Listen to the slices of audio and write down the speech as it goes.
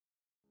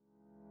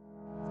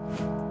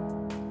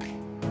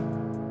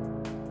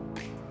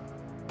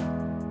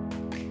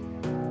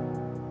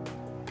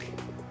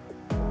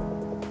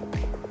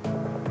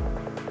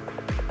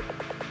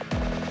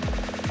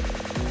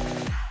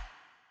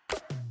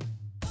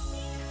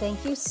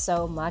Thank you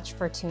so much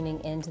for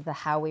tuning into the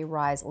How We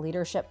Rise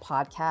Leadership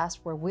Podcast,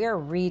 where we are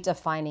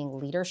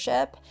redefining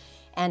leadership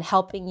and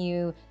helping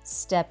you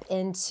step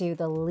into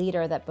the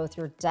leader that both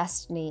your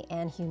destiny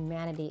and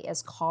humanity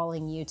is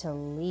calling you to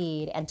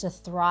lead and to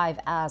thrive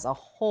as a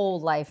whole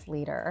life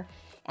leader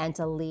and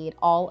to lead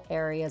all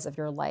areas of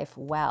your life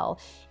well.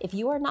 If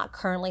you are not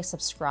currently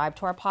subscribed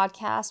to our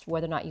podcast,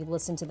 whether or not you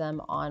listen to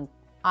them on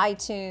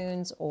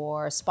iTunes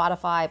or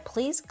Spotify,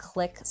 please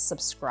click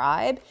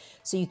subscribe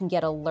so you can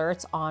get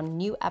alerts on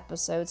new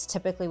episodes.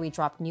 Typically, we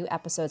drop new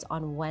episodes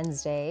on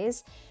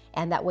Wednesdays,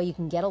 and that way you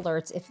can get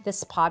alerts. If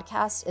this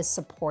podcast is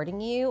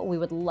supporting you, we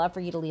would love for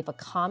you to leave a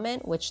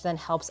comment, which then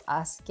helps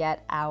us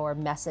get our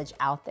message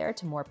out there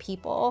to more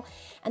people.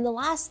 And the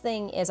last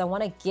thing is I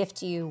want to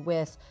gift you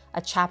with a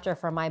chapter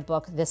from my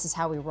book, This Is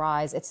How We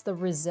Rise. It's the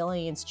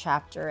resilience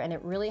chapter, and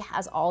it really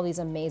has all these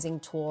amazing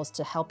tools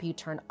to help you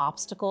turn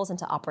obstacles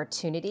into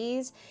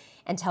opportunities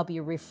and to help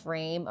you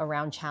reframe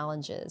around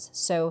challenges.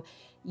 So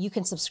you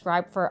can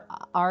subscribe for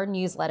our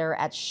newsletter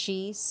at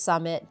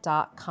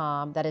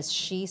shesummit.com. That is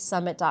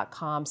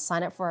shesummit.com.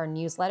 Sign up for our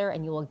newsletter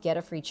and you will get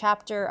a free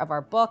chapter of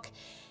our book.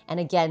 And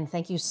again,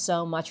 thank you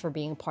so much for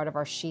being part of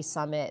our She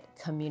Summit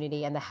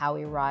community and the How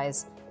We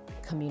Rise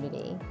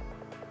community.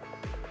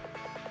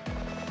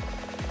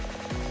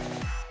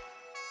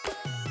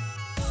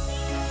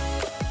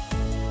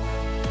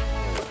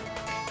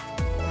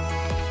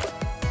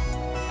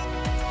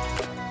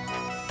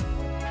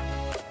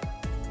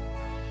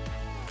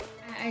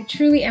 I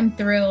truly am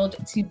thrilled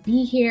to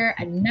be here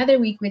another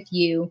week with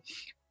you.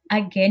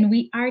 Again,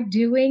 we are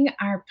doing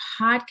our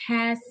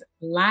podcast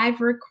live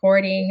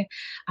recording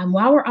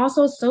while we're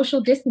also social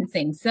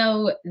distancing.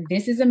 So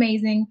this is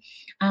amazing.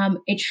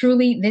 It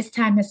truly, this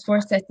time has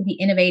forced us to be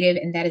innovative,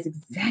 and that is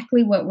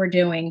exactly what we're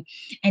doing.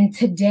 And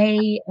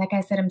today, like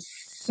I said, I'm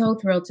so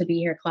thrilled to be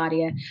here,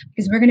 Claudia,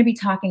 because we're going to be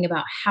talking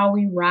about how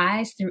we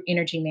rise through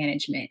energy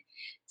management.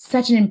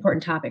 Such an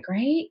important topic,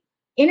 right?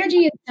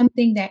 Energy is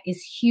something that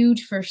is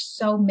huge for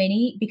so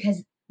many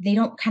because they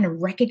don't kind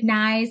of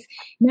recognize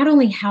not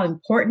only how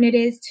important it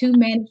is to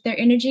manage their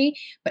energy,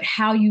 but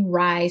how you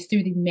rise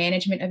through the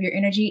management of your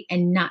energy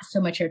and not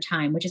so much your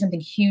time, which is something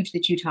huge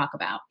that you talk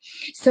about.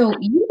 So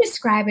you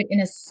describe it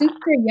in a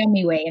super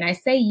yummy way. And I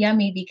say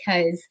yummy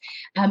because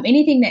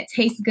anything that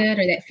tastes good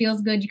or that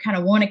feels good, you kind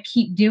of want to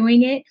keep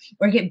doing it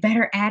or get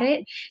better at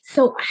it.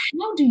 So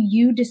how do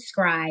you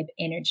describe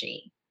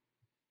energy?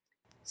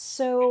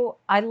 So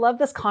I love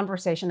this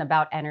conversation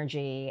about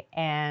energy,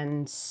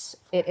 and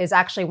it is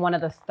actually one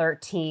of the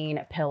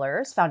 13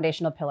 pillars,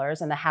 foundational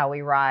pillars in the How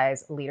We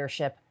Rise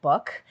leadership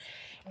book.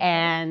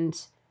 And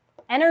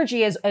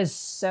energy is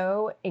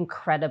so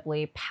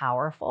incredibly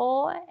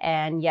powerful,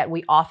 and yet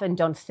we often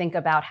don't think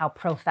about how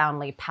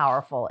profoundly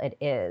powerful it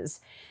is.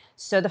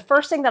 So the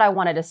first thing that I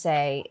wanted to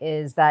say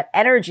is that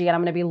energy, and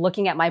I'm going to be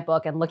looking at my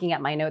book and looking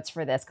at my notes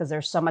for this because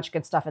there's so much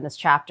good stuff in this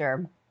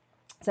chapter.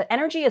 So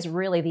energy is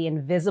really the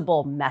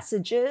invisible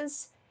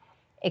messages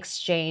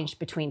exchanged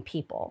between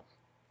people.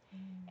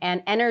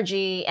 And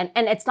energy, and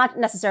it's not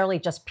necessarily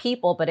just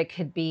people, but it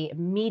could be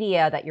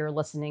media that you're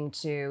listening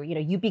to. You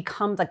know, you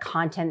become the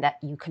content that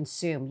you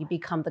consume. You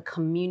become the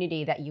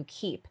community that you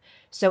keep.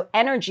 So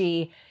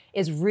energy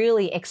is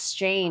really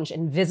exchange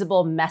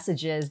invisible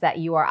messages that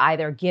you are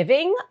either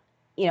giving,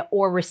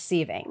 or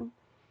receiving.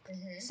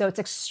 So it's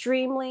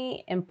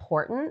extremely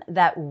important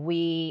that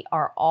we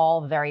are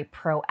all very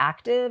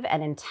proactive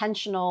and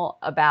intentional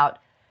about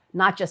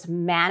not just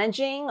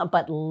managing,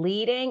 but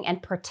leading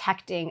and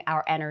protecting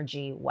our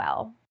energy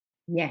well.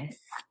 Yes,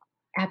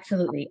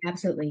 absolutely.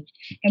 Absolutely.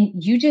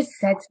 And you just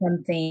said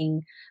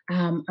something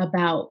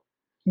about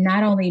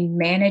not only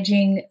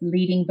managing,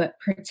 leading, but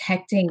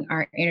protecting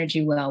our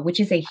energy well,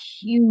 which is a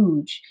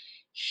huge,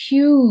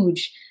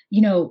 huge,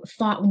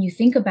 thought when you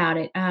think about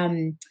it,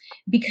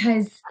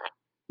 because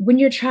when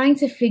you're trying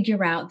to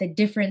figure out the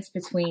difference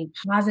between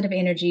positive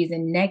energies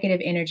and negative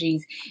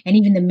energies and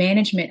even the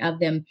management of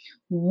them,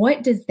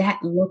 what does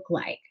that look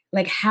like?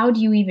 Like, how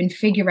do you even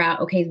figure out,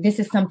 okay, this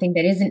is something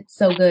that isn't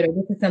so good, or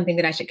this is something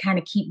that I should kind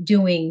of keep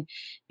doing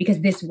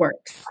because this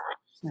works?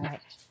 Right.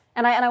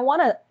 And I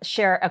want to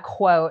share a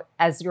quote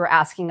as you're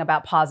asking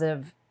about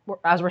positive,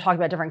 as we're talking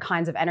about different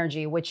kinds of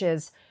energy, which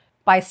is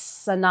by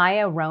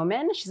Sanaya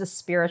Roman. She's a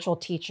spiritual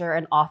teacher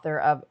and author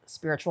of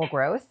Spiritual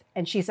Growth.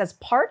 And she says,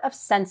 part of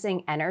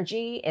sensing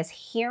energy is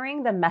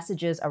hearing the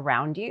messages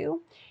around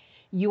you.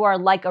 You are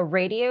like a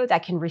radio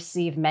that can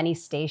receive many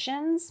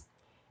stations.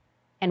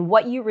 And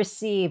what you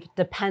receive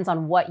depends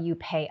on what you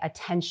pay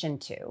attention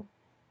to.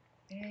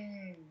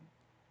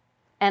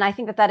 And I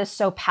think that is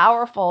so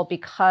powerful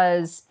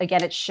because,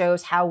 again, it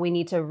shows how we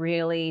need to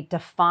really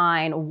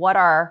define what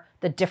are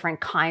the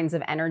different kinds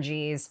of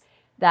energies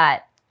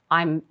that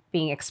I'm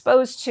being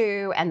exposed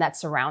to and that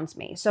surrounds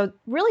me. So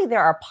really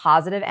there are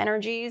positive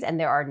energies and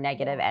there are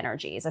negative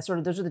energies. Those are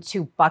the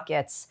two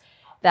buckets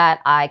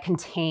that I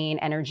contain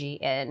energy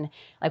in.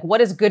 Like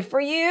what is good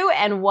for you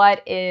and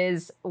what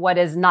is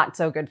not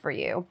so good for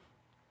you.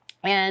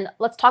 And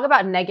let's talk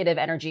about negative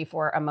energy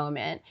for a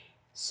moment.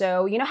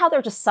 So you know how there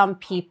are just some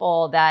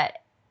people that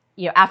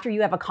after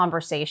you have a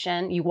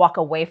conversation, you walk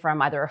away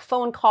from either a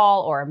phone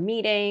call or a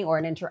meeting or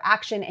an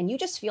interaction, and you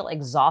just feel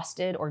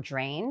exhausted or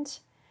drained,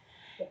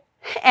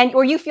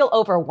 or you feel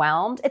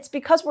overwhelmed, it's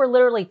because we're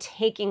literally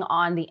taking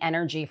on the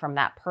energy from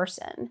that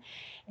person.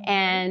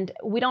 And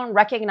we don't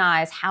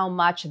recognize how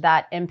much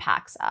that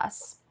impacts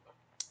us.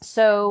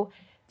 So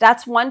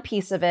that's one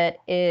piece of it,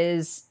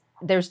 is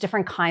there's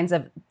different kinds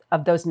of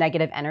those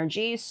negative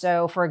energies.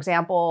 So for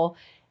example,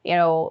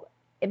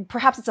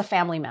 perhaps it's a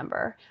family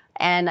member.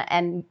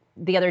 And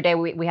the other day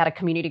we had a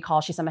community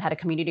call. She Summit had a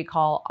community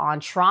call on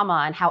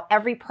trauma and how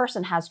every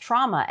person has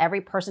trauma.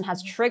 Every person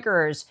has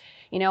triggers,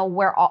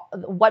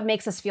 what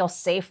makes us feel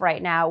safe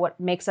right now, what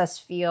makes us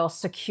feel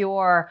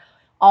secure,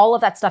 all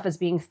of that stuff is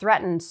being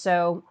threatened.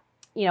 So,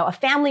 a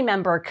family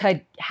member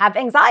could have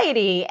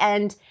anxiety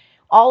and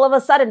all of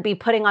a sudden be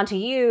putting onto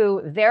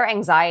you their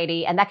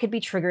anxiety, and that could be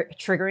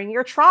triggering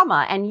your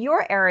trauma and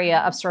your area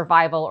of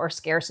survival or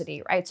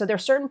scarcity, right? So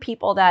there's certain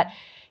people that,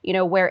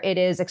 where it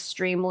is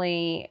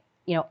extremely,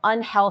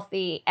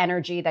 unhealthy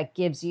energy that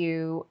gives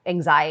you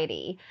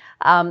anxiety.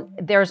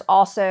 There's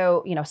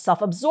also,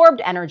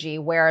 self-absorbed energy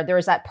where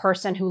there's that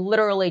person who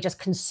literally just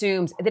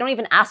consumes. They don't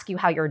even ask you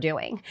how you're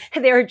doing.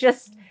 They're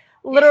just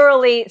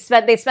literally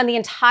spend the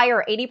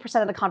entire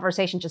 80% of the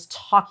conversation just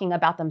talking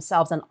about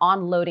themselves and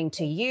unloading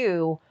to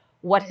you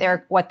what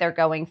they're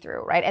going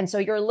through, right? And so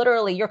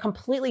you're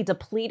completely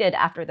depleted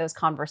after those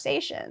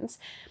conversations.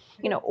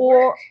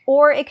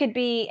 Or it could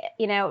be,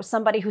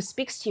 somebody who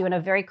speaks to you in a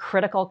very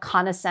critical,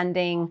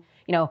 condescending,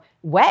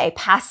 way,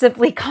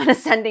 passively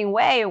condescending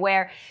way,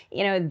 where,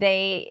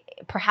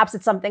 perhaps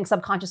it's something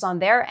subconscious on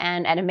their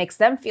end and it makes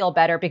them feel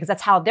better because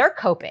that's how they're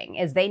coping,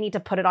 is they need to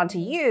put it onto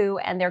you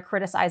and they're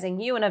criticizing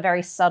you in a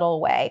very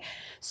subtle way.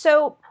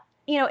 So,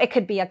 it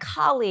could be a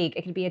colleague,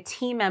 it could be a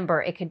team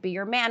member, it could be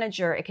your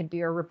manager, it could be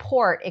your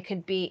report, it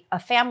could be a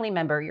family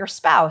member, your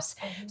spouse.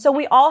 Mm-hmm. So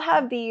we all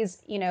have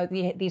these,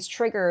 these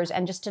triggers,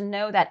 and just to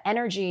know that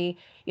energy,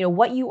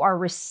 what you are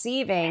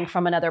receiving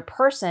from another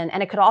person,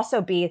 and it could also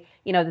be,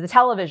 the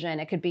television,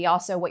 it could be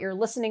also what you're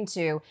listening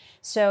to.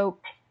 So,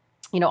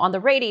 on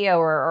the radio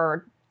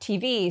or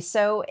TV.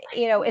 So,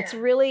 it's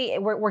really,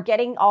 we're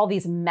getting all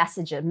these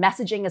messages.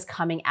 Messaging is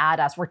coming at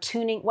us. We're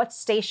tuning, what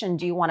station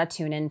do you want to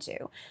tune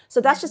into? So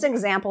that's just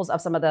examples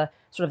of some of the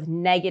sort of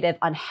negative,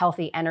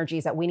 unhealthy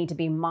energies that we need to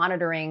be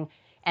monitoring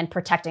and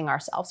protecting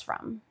ourselves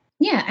from.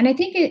 Yeah. And I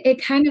think it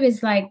kind of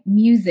is like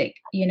music,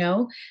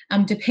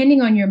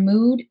 depending on your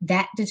mood,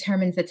 that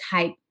determines the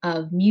type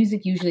of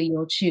music usually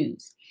you'll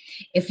choose.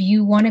 If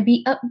you want to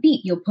be upbeat,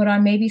 you'll put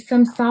on maybe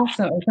some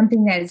salsa or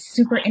something that is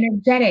super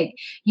energetic,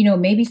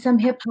 maybe some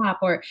hip hop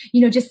or,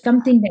 just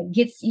something that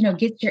gets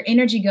your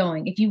energy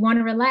going. If you want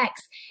to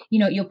relax,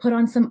 you'll put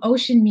on some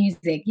ocean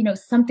music,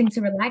 something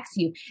to relax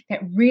you.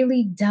 That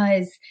really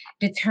does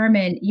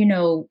determine,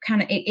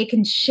 kind of, it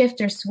can shift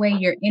or sway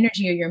your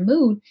energy or your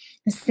mood.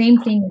 The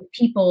same thing with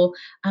people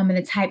and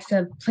the types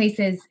of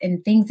places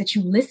and things that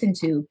you listen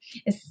to,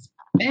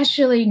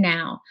 especially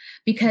now,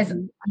 because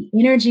the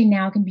energy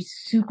now can be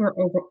super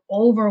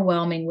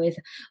overwhelming with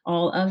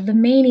all of the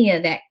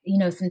mania that,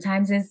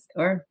 sometimes is,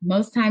 or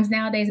most times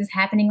nowadays is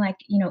happening, like,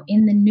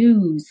 in the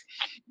news.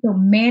 So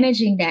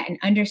managing that and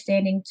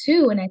understanding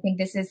too. And I think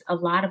this is a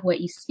lot of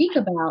what you speak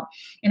about,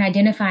 and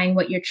identifying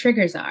what your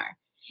triggers are.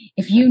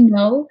 If you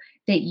know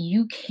that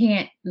you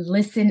can't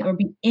listen or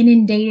be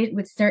inundated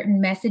with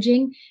certain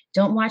messaging,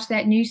 don't watch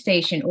that news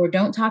station or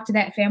don't talk to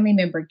that family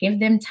member.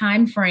 Give them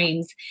time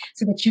frames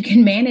so that you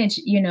can manage,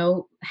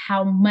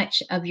 how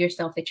much of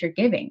yourself that you're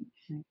giving.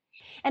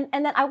 And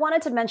then I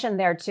wanted to mention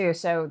there too.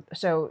 So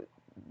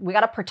we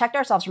got to protect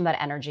ourselves from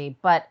that energy,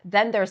 but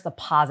then there's the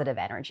positive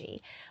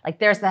energy. Like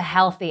there's the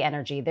healthy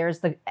energy. There's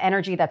the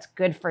energy that's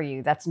good for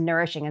you, that's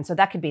nourishing. And so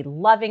that could be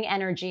loving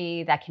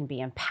energy, that can be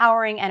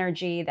empowering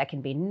energy, that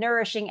can be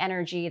nourishing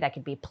energy, that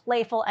could be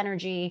playful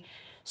energy.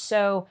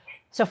 So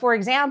for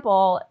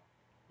example,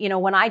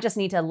 when I just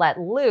need to let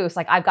loose,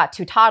 like I've got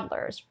 2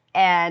 toddlers,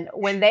 and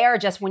when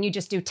you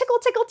just do tickle,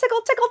 tickle,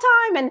 tickle, tickle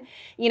time. And,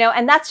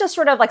 and that's just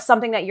sort of like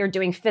something that you're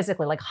doing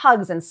physically, like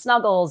hugs and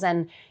snuggles.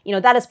 And,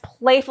 that is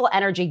playful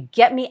energy.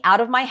 Get me out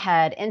of my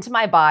head, into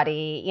my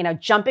body,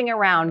 jumping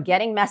around,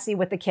 getting messy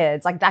with the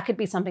kids. Like that could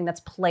be something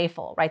that's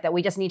playful, right? That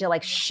we just need to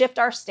like shift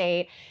our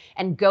state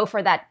and go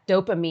for that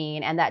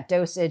dopamine and that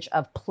dosage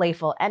of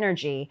playful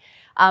energy.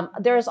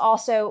 There's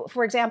also,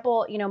 for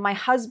example, my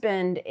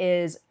husband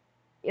is,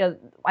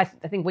 I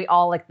think we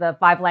all like the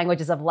 5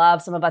 languages of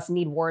love. Some of us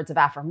need words of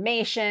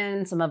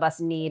affirmation. Some of us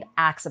need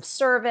acts of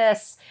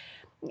service.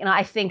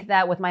 I think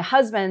that with my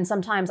husband,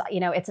 sometimes,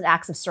 it's an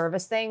acts of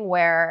service thing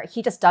where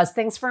he just does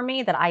things for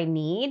me that I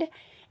need.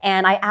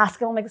 And I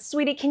ask him, I'm like,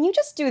 sweetie, can you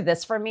just do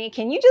this for me?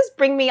 Can you just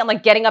bring me, I'm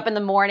like getting up in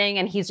the morning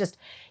and he's just,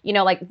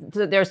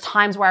 there's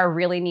times where I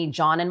really need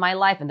John in my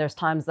life and there's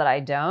times that I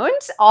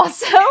don't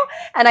also.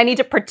 And I need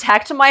to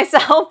protect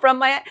myself from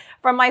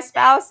my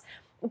spouse.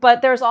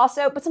 But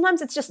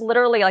sometimes it's just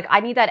literally like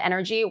I need that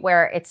energy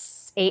where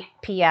it's 8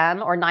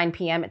 p.m. or 9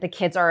 p.m. The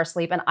kids are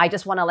asleep and I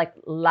just want to like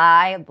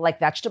lie like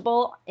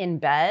vegetable in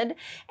bed.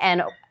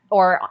 And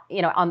or,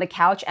 on the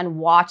couch and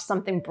watch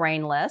something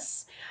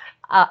brainless.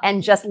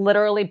 And just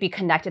literally be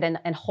connected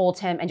and hold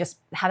him and just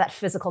have that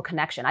physical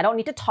connection. I don't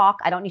need to talk.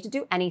 I don't need to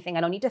do anything.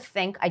 I don't need to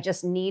think. I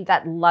just need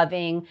that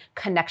loving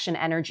connection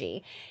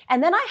energy.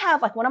 And then I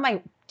have like one of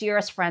my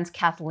dearest friends,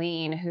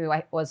 Kathleen, who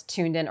I was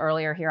tuned in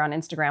earlier here on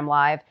Instagram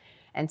Live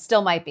and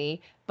still might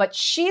be. But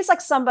she's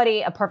like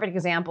a perfect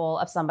example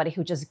of somebody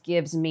who just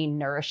gives me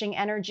nourishing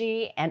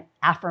energy and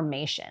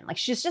affirmation. Like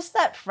she's just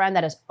that friend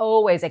that is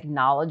always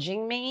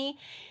acknowledging me.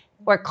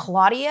 Where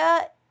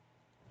Claudia,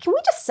 can we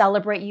just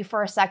celebrate you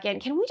for a second?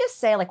 Can we just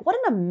say like, what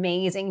an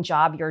amazing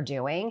job you're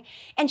doing?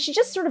 And she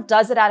just sort of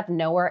does it out of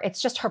nowhere.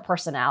 It's just her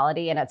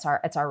personality and it's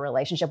our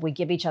relationship. We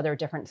give each other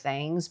different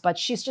things, but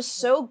she's just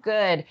so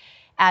good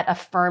at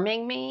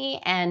affirming me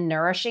and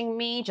nourishing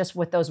me just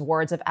with those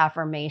words of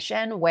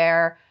affirmation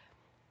where,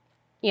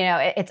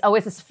 it's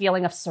always this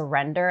feeling of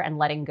surrender and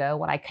letting go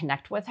when I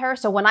connect with her.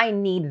 So when I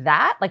need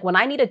that, like when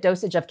I need a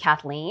dosage of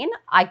Kathleen,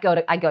 I go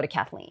to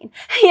Kathleen.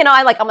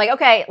 I'm like,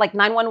 okay, like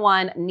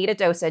 911, need a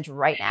dosage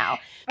right now.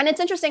 And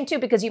it's interesting too,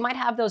 because you might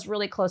have those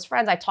really close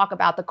friends. I talk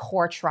about the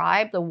core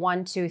tribe, the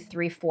 1, 2,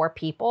 3, 4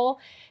 people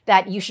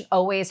that you should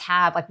always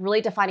have, like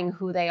really defining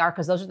who they are,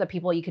 because those are the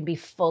people you can be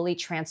fully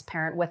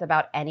transparent with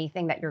about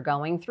anything that you're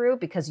going through,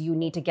 because you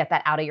need to get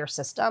that out of your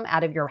system,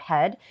 out of your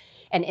head,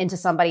 and into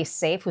somebody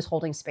safe who's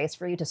holding space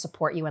for you to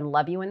support you and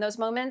love you in those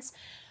moments.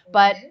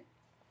 But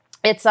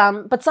it's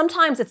but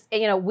sometimes it's,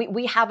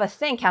 we have a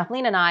thing,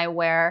 Kathleen and I,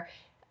 where,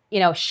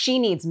 she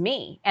needs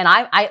me. And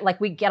I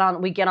like we get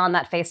on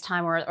that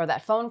FaceTime or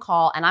that phone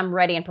call, and I'm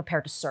ready and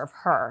prepared to serve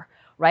her.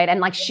 Right. And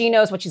like she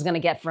knows what she's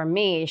gonna get from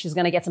me. She's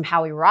gonna get some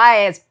How We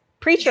Rise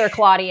preacher,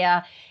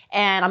 Claudia.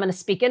 And I'm going to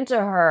speak into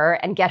her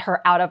and get her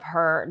out of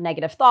her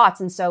negative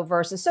thoughts. And so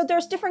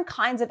there's different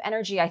kinds of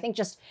energy. I think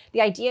just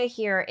the idea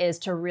here is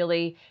to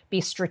really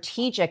be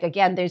strategic.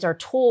 Again, these are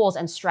tools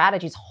and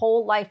strategies,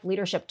 whole life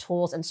leadership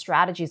tools and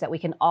strategies that we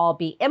can all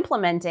be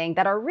implementing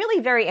that are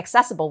really very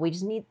accessible. We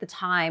just need the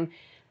time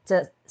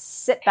to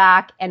sit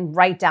back and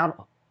write down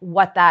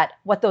what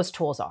those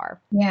tools are.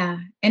 Yeah.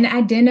 And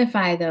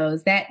identify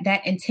those, that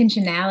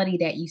intentionality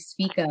that you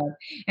speak of,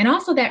 and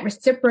also that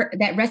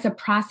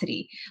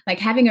reciprocity, like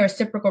having a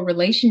reciprocal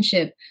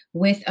relationship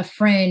with a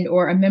friend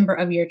or a member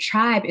of your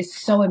tribe is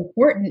so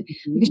important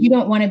because you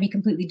don't want to be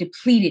completely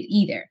depleted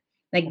either.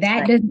 Like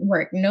that doesn't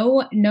work.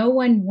 No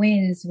one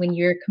wins when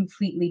you're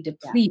completely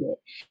depleted.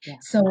 Yeah.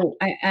 So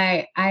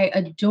I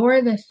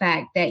adore the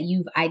fact that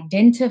you've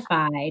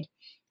identified,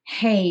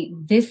 hey,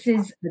 this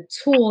is a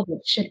tool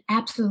that should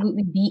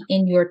absolutely be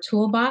in your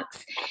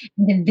toolbox.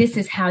 And then this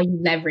is how you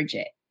leverage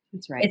it.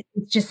 That's right.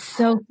 It's just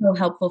so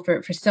helpful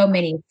for so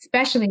many,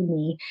 especially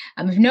me.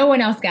 If no one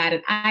else got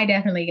it, I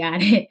definitely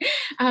got it.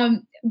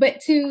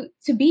 But to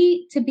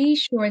be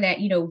sure that,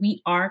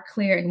 we are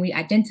clear and we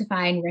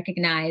identify and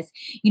recognize,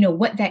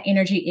 what that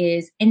energy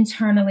is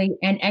internally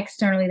and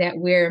externally that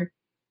we're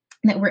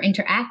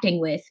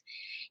interacting with.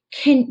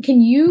 Can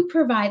you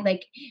provide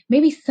like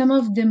maybe some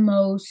of the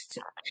most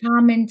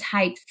common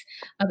types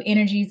of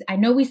energies? I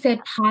know we said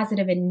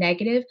positive and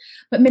negative,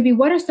 but maybe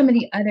what are some of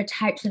the other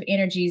types of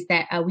energies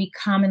that we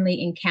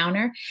commonly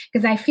encounter?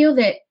 Because I feel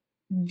that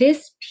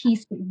this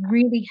piece would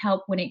really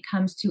help when it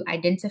comes to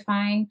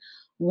identifying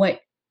what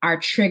our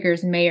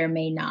triggers may or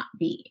may not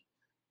be.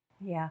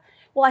 Yeah.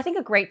 Well, I think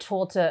a great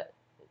tool to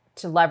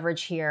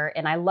leverage here,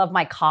 and I love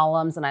my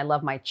columns and I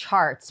love my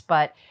charts,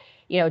 but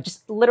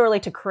just literally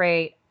to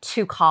create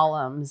 2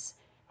 columns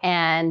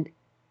and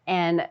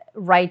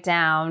write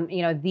down,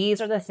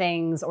 these are the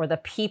things or the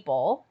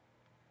people.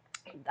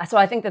 So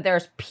I think that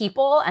there's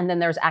people and then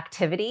there's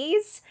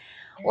activities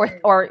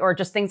or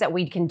just things that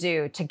we can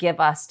do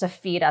to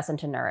feed us and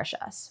to nourish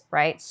us,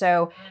 right?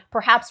 So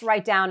perhaps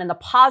write down in the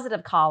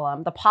positive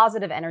column, the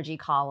positive energy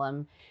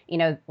column,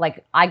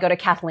 like I go to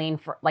Kathleen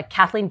for, like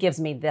Kathleen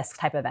gives me this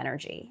type of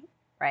energy.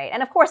 Right.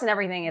 And of course, in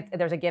everything,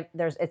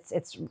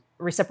 it's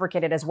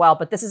reciprocated as well.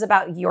 But this is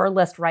about your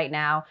list right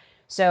now.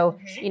 So,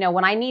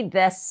 when I need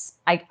this,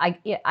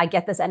 I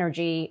get this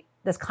energy,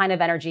 this kind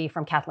of energy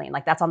from Kathleen.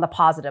 Like that's on the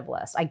positive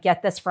list. I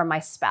get this from my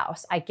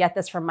spouse. I get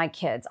this from my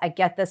kids. I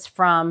get this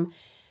from,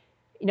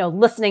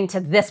 listening to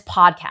this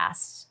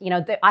podcast.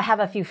 I have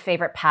a few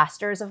favorite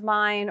pastors of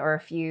mine or a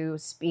few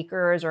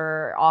speakers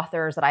or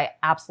authors that I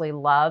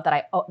absolutely love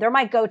they're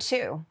my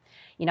go-to.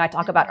 I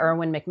talk about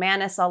Erwin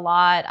McManus a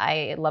lot.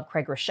 I love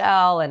Craig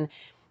Rochelle. And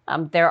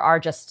there are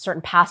just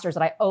certain pastors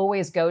that I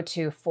always go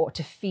to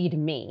feed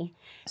me.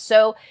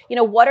 So,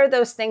 what are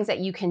those things that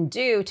you can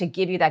do to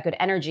give you that good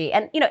energy?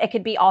 And, it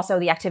could be also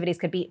the activities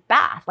could be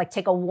bath, like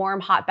take a warm,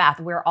 hot bath.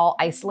 We're all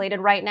isolated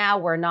right now.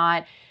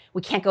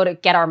 We can't go to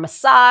get our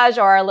massage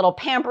or our little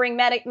pampering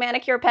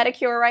manicure,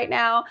 pedicure right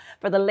now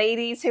for the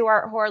ladies who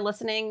are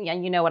listening,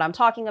 and you know what I'm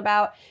talking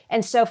about.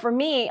 And so for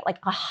me, like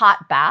a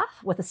hot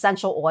bath with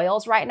essential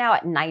oils right now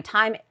at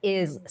nighttime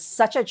is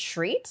such a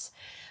treat.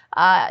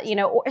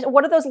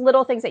 What are those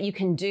little things that you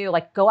can do?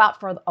 Like go out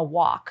for a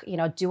walk,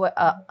 do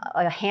a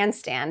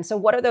handstand. So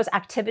what are those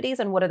activities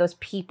and what are those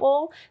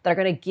people that are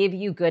going to give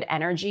you good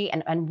energy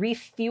and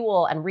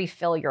refuel and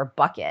refill your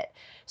bucket?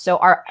 So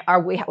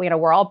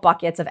we're all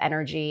buckets of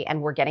energy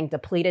and we're getting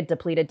depleted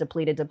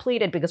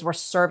because we're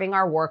serving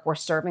our work, we're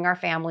serving our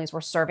families,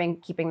 we're serving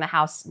keeping the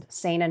house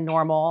sane and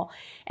normal,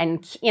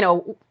 and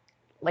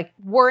like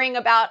worrying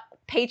about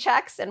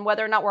paychecks and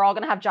whether or not we're all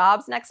going to have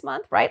jobs next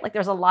month, right? Like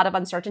there's a lot of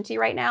uncertainty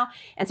right now.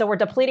 And so we're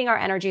depleting our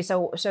energy.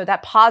 So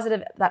that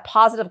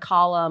positive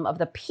column of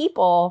the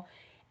people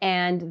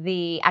and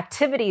the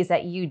activities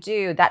that you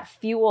do, that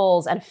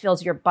fuels and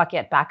fills your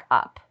bucket back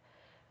up.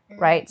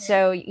 Right.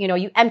 So,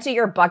 you empty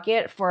your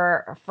bucket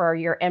for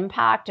your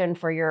impact and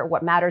for your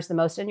what matters the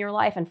most in your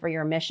life and for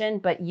your mission,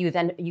 but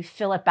you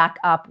fill it back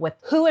up with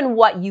who and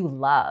what you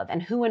love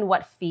and who and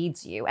what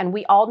feeds you. And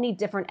we all need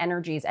different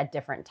energies at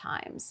different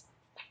times.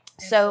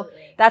 So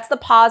that's the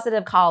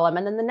positive column.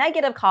 And then the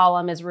negative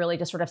column is really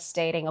just sort of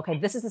stating, okay,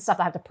 this is the stuff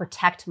I have to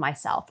protect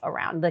myself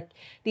around.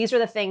 These are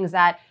the things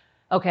that,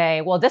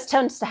 okay, well, this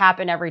tends to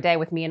happen every day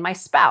with me and my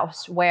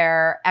spouse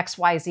where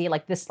XYZ,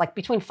 like this, like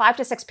between 5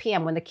 to 6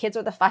 p.m. when the kids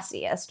are the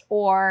fussiest,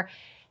 or,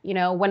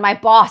 when my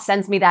boss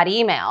sends me that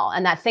email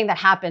and that thing that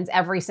happens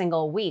every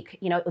single week,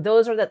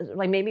 those are the,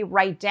 like maybe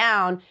write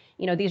down,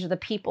 these are the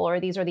people or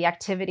these are the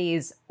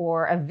activities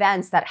or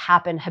events that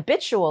happen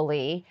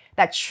habitually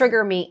that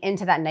trigger me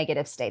into that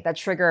negative state, that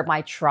trigger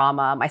my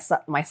trauma,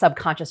 my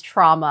subconscious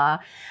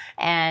trauma,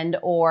 and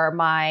or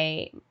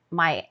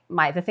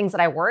the things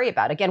that I worry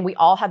about. Again, we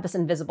all have this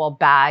invisible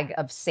bag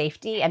of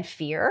safety and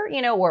fear,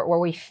 where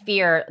we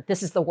fear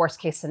this is the worst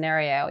case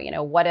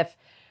scenario. What if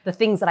the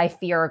things that I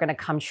fear are going to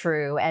come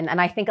true? And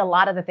I think a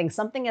lot of the things,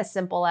 something as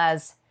simple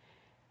as,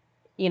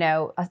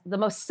 the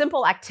most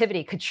simple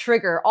activity could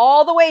trigger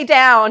all the way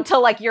down to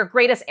like your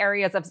greatest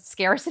areas of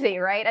scarcity,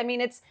 right? I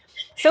mean, it's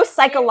so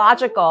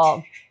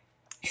psychological.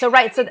 So,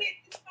 right. So,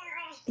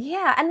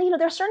 yeah. And,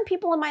 there's certain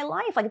people in my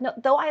life, like,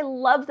 though I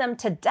love them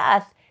to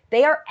death,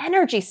 they are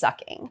energy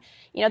sucking.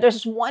 There's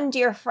this one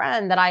dear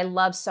friend that I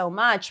love so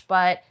much,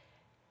 but,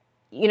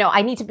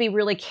 I need to be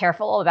really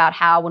careful about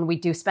how when we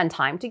do spend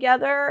time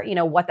together,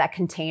 what that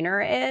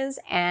container is.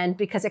 And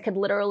because it could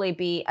literally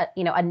be, a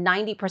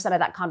 90% of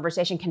that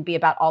conversation can be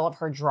about all of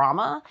her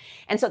drama.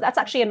 And so that's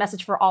actually a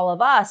message for all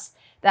of us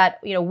that,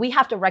 we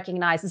have to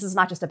recognize this is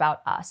not just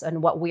about us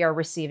and what we are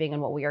receiving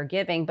and what we are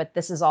giving, but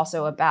this is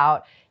also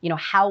about,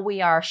 how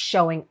we are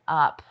showing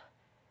up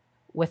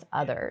with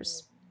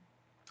others.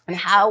 And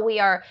how we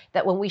are,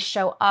 that when we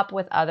show up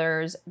with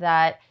others,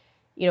 that,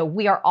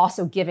 we are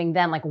also giving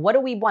them, like, what do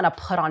we want to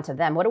put onto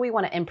them? What do we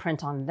want to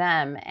imprint on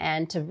them?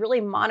 And to really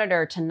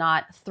monitor to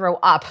not throw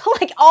up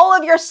like all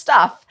of your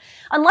stuff,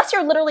 unless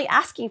you're literally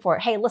asking for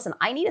it. Hey, listen,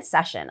 I need a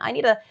session. I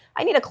need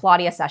a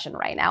Claudia session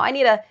right now. I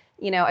need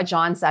a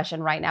John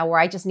session right now where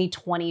I just need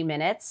 20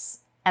 minutes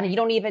and you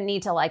don't even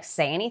need to like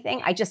say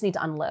anything. I just need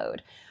to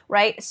unload.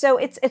 Right. So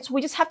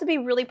we just have to be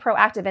really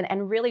proactive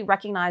and really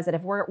recognize that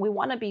if we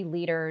want to be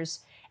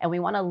leaders and we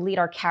want to lead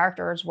our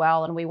characters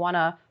well and we want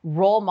to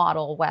role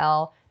model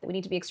well, that we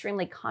need to be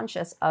extremely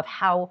conscious of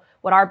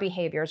what our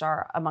behaviors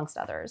are amongst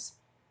others.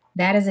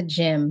 That is a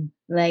gem.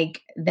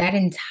 Like that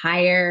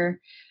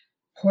entire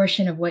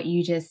portion of what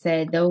you just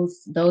said,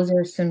 those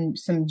are some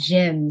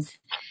gems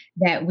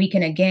that we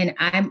can, again,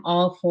 I'm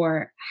all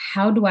for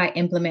how do I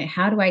implement,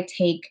 how do I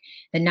take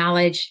the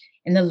knowledge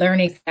and the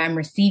learnings that I'm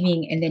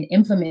receiving and then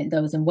implement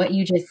those. And what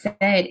you just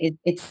said is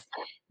it's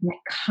that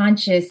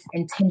conscious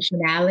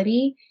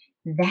intentionality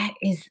that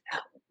is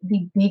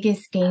the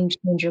biggest game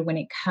changer when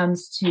it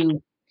comes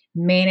to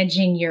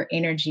managing your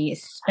energy,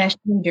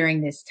 especially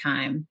during this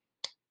time,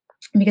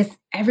 because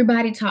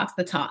everybody talks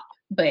the talk,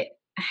 but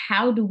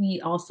how do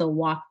we also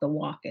walk the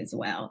walk as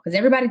well? Because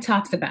everybody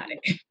talks about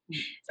it.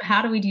 So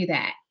how do we do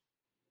that?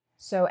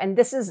 So, and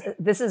this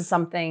is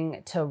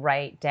something to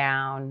write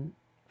down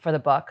for the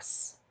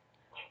books.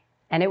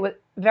 And it would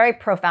very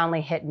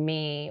profoundly hit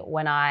me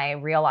when I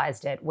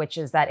realized it, which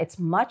is that it's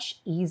much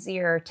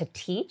easier to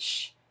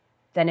teach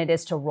than it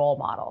is to role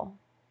model.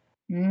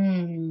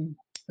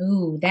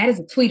 Ooh, that is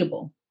a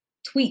tweetable.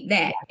 Tweet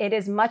that. It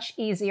is much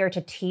easier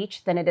to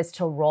teach than it is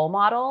to role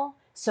model.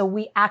 So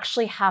we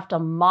actually have to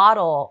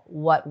model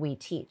what we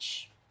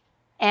teach.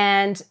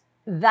 And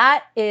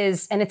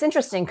it's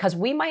interesting because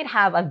we might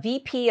have a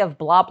VP of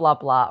blah, blah,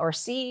 blah, or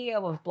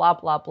CEO of blah,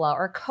 blah, blah,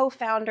 or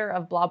co-founder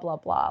of blah, blah,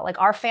 blah, like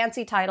our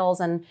fancy titles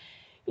and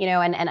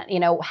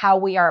how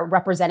we are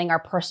representing our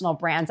personal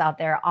brands out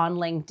there on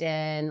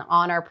LinkedIn,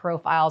 on our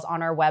profiles,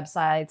 on our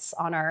websites,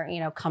 on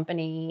our,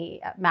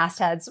 company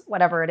mastheads,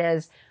 whatever it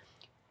is.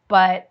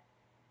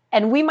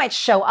 And we might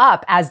show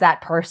up as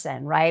that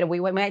person, right? We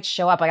might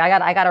show up like,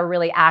 I got to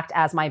really act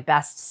as my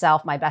best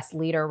self, my best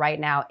leader right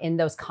now in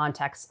those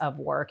contexts of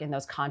work, in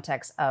those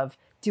contexts of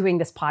doing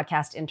this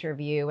podcast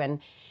interview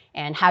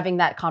and having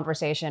that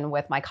conversation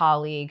with my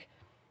colleague.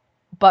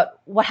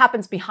 But what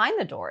happens behind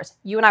the doors?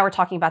 You and I were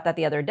talking about that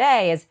the other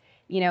day is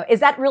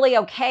that really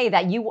okay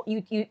that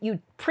you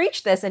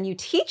preach this and you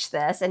teach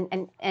this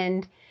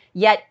and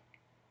yet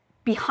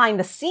behind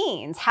the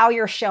scenes, how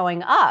you're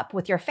showing up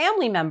with your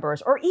family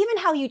members, or even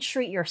how you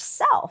treat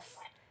yourself,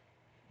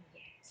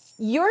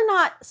 you're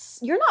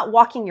not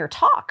walking your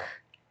talk.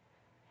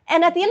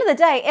 And at the end of the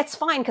day, it's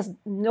fine because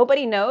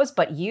nobody knows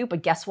but you.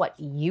 But guess what?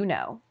 You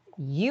know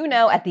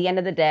at the end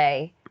of the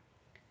day,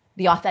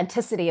 the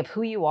authenticity of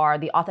who you are,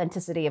 the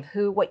authenticity of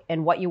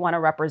what you want to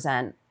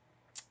represent.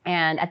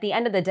 And at the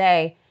end of the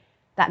day,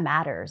 that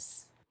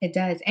matters. It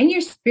does. And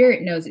your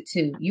spirit knows it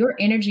too. Your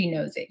energy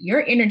knows it.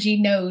 Your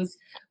energy knows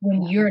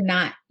when you're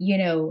not,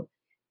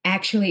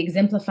 actually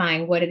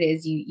exemplifying what it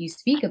is you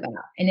speak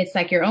about. And it's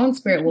like your own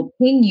spirit will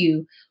ping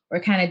you or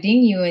kind of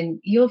ding you, and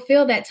you'll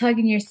feel that tug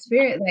in your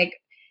spirit, like,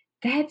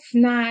 that's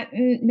not,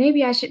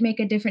 maybe I should make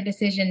a different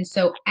decision.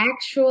 So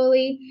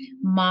actually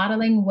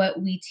modeling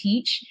what we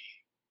teach,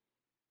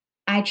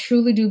 I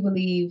truly do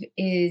believe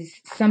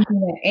is something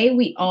that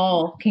we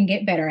all can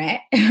get better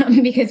at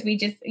because we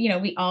just,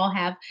 we all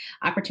have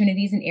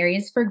opportunities and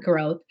areas for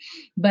growth,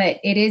 but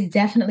it is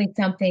definitely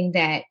something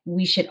that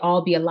we should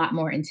all be a lot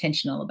more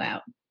intentional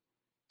about.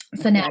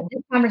 So now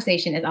this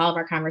conversation, as all of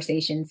our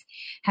conversations,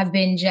 have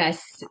been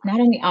just not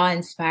only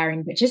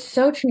awe-inspiring, but just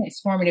so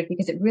transformative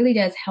because it really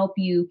does help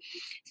you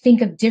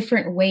think of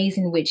different ways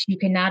in which you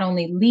can not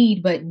only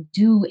lead, but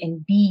do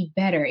and be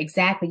better.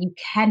 Exactly. You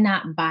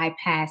cannot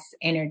bypass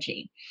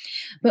energy.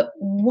 But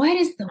what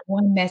is the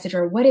one message,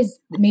 or what is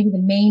maybe the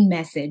main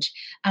message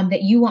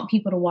that you want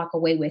people to walk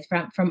away with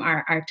from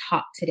our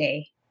talk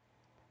today?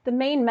 The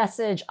main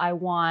message I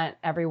want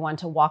everyone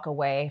to walk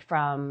away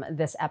from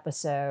this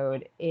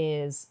episode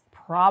is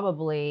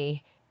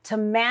probably to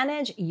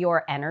manage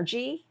your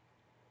energy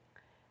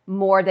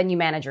more than you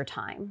manage your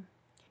time.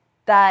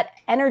 That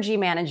energy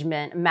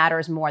management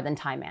matters more than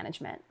time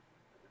management.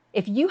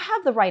 If you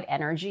have the right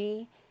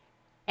energy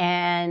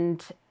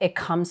and it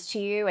comes to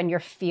you and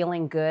you're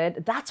feeling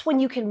good, that's when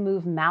you can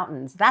move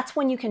mountains. That's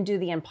when you can do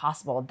the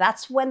impossible.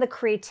 That's when the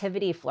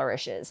creativity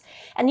flourishes.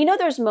 And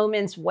there's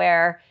moments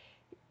where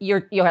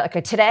you're like,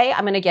 okay, today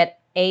I'm going to get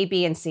A,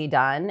 B, and C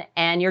done,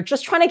 and you're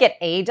just trying to get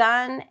A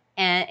done,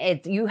 and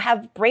you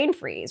have brain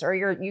freeze, or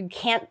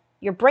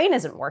your brain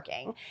isn't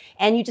working,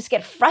 and you just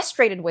get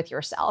frustrated with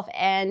yourself,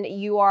 and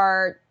you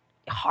are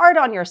hard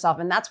on yourself,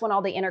 and that's when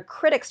all the inner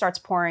critic starts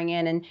pouring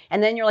in,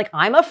 and then you're like,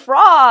 I'm a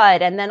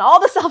fraud, and then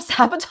all the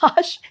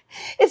self-sabotage.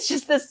 It's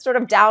just this sort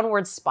of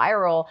downward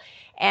spiral.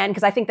 And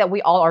because I think that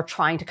we all are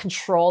trying to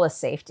control a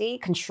safety,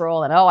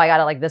 and I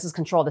gotta, this is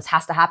control, this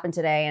has to happen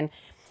today,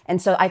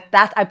 and so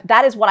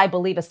that is what I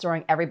believe is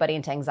throwing everybody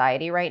into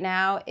anxiety right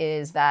now,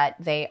 is that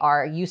they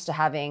are used to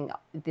having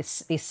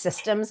these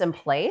systems in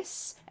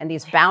place and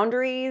these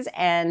boundaries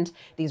and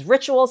these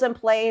rituals in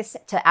place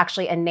to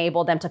actually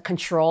enable them to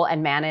control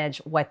and manage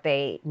what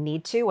they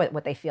need to,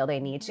 what they feel they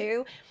need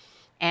to.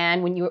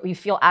 And when you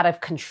feel out of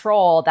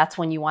control, that's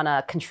when you want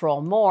to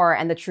control more.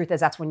 And the truth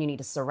is, that's when you need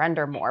to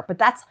surrender more. But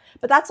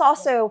that's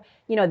also,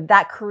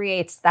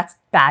 that's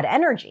bad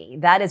energy.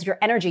 That is your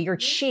energy, your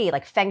chi,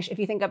 like feng shui. If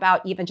you think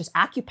about even just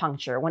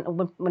acupuncture,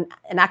 when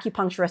an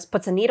acupuncturist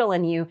puts a needle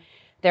in you,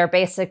 they're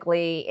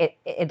basically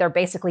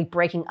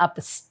breaking up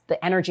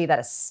the energy that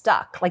is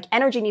stuck. Like,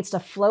 energy needs to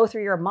flow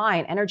through your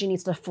mind. Energy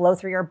needs to flow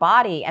through your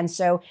body. And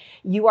so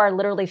you are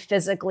literally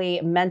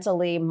physically,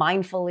 mentally,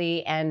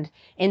 mindfully, and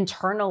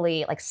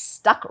internally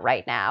stuck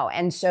right now.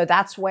 And so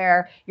that's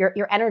where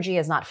your energy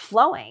is not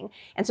flowing.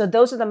 And so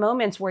those are the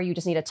moments where you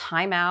just need a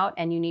timeout,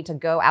 and you need to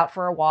go out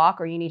for a walk,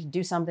 or you need to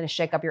do something to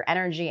shake up your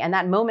energy. And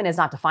that moment is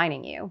not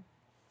defining you.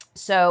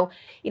 So,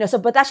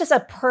 but that's just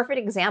a perfect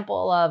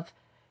example of,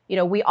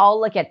 we all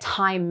look at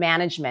time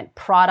management,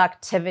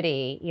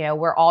 productivity.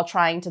 We're all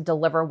trying to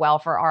deliver well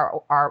for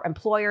our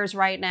employers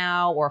right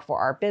now, or for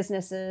our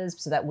businesses,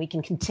 so that we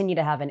can continue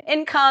to have an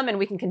income and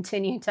we can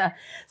continue to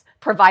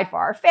provide for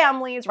our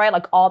families, right?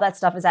 Like, all that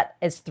stuff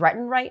is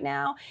threatened right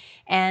now.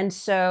 And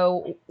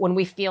so when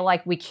we feel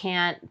like we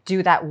can't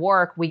do that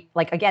work,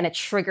 again, it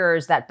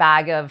triggers that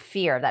bag of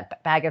fear,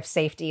 that bag of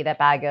safety, that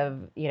bag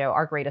of,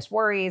 our greatest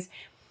worries.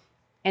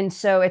 And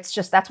so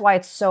that's why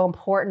it's so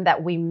important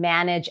that we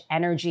manage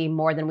energy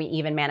more than we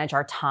even manage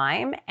our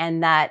time,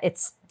 and that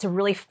it's to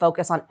really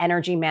focus on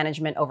energy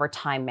management over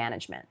time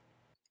management.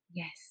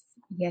 Yes,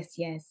 yes,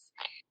 yes.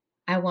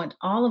 I want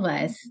all of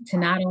us to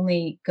not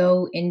only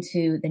go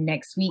into the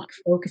next week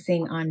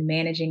focusing on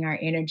managing our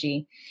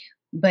energy,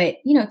 but,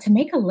 to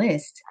make a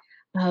list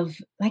of,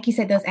 like you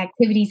said, those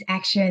activities,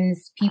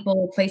 actions,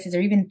 people, places,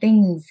 or even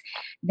things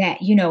that,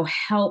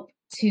 help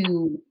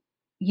to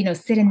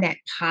sit in that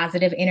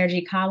positive energy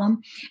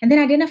column, and then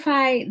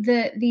identify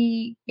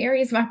the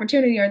areas of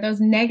opportunity, or those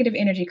negative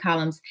energy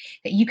columns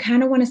that you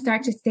kind of want to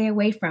start to stay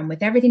away from.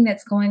 With everything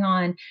that's going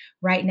on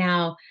right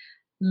now,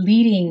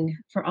 leading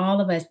for all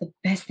of us, the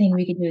best thing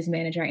we could do is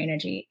manage our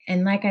energy.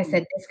 And like I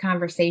said, this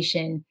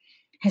conversation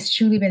has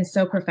truly been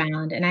so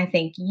profound. And I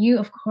thank you,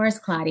 of course,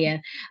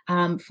 Claudia,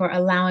 for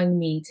allowing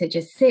me to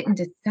just sit and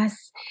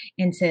discuss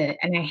and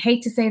I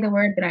hate to say the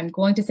word, but I'm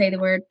going to say the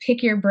word,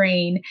 pick your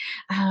brain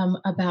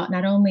about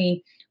not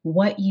only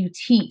what you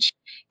teach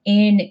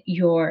in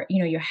your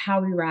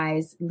How We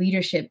Rise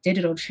leadership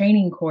digital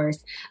training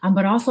course,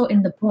 but also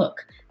in the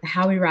book, the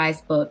How We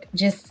Rise book.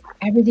 Just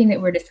everything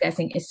that we're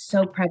discussing is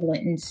so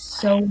prevalent and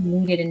so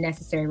needed and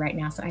necessary right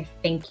now. So I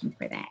thank you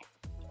for that.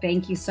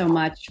 Thank you so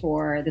much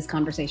for this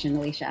conversation,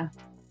 Alicia.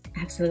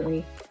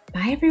 Absolutely.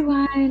 Bye,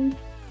 everyone.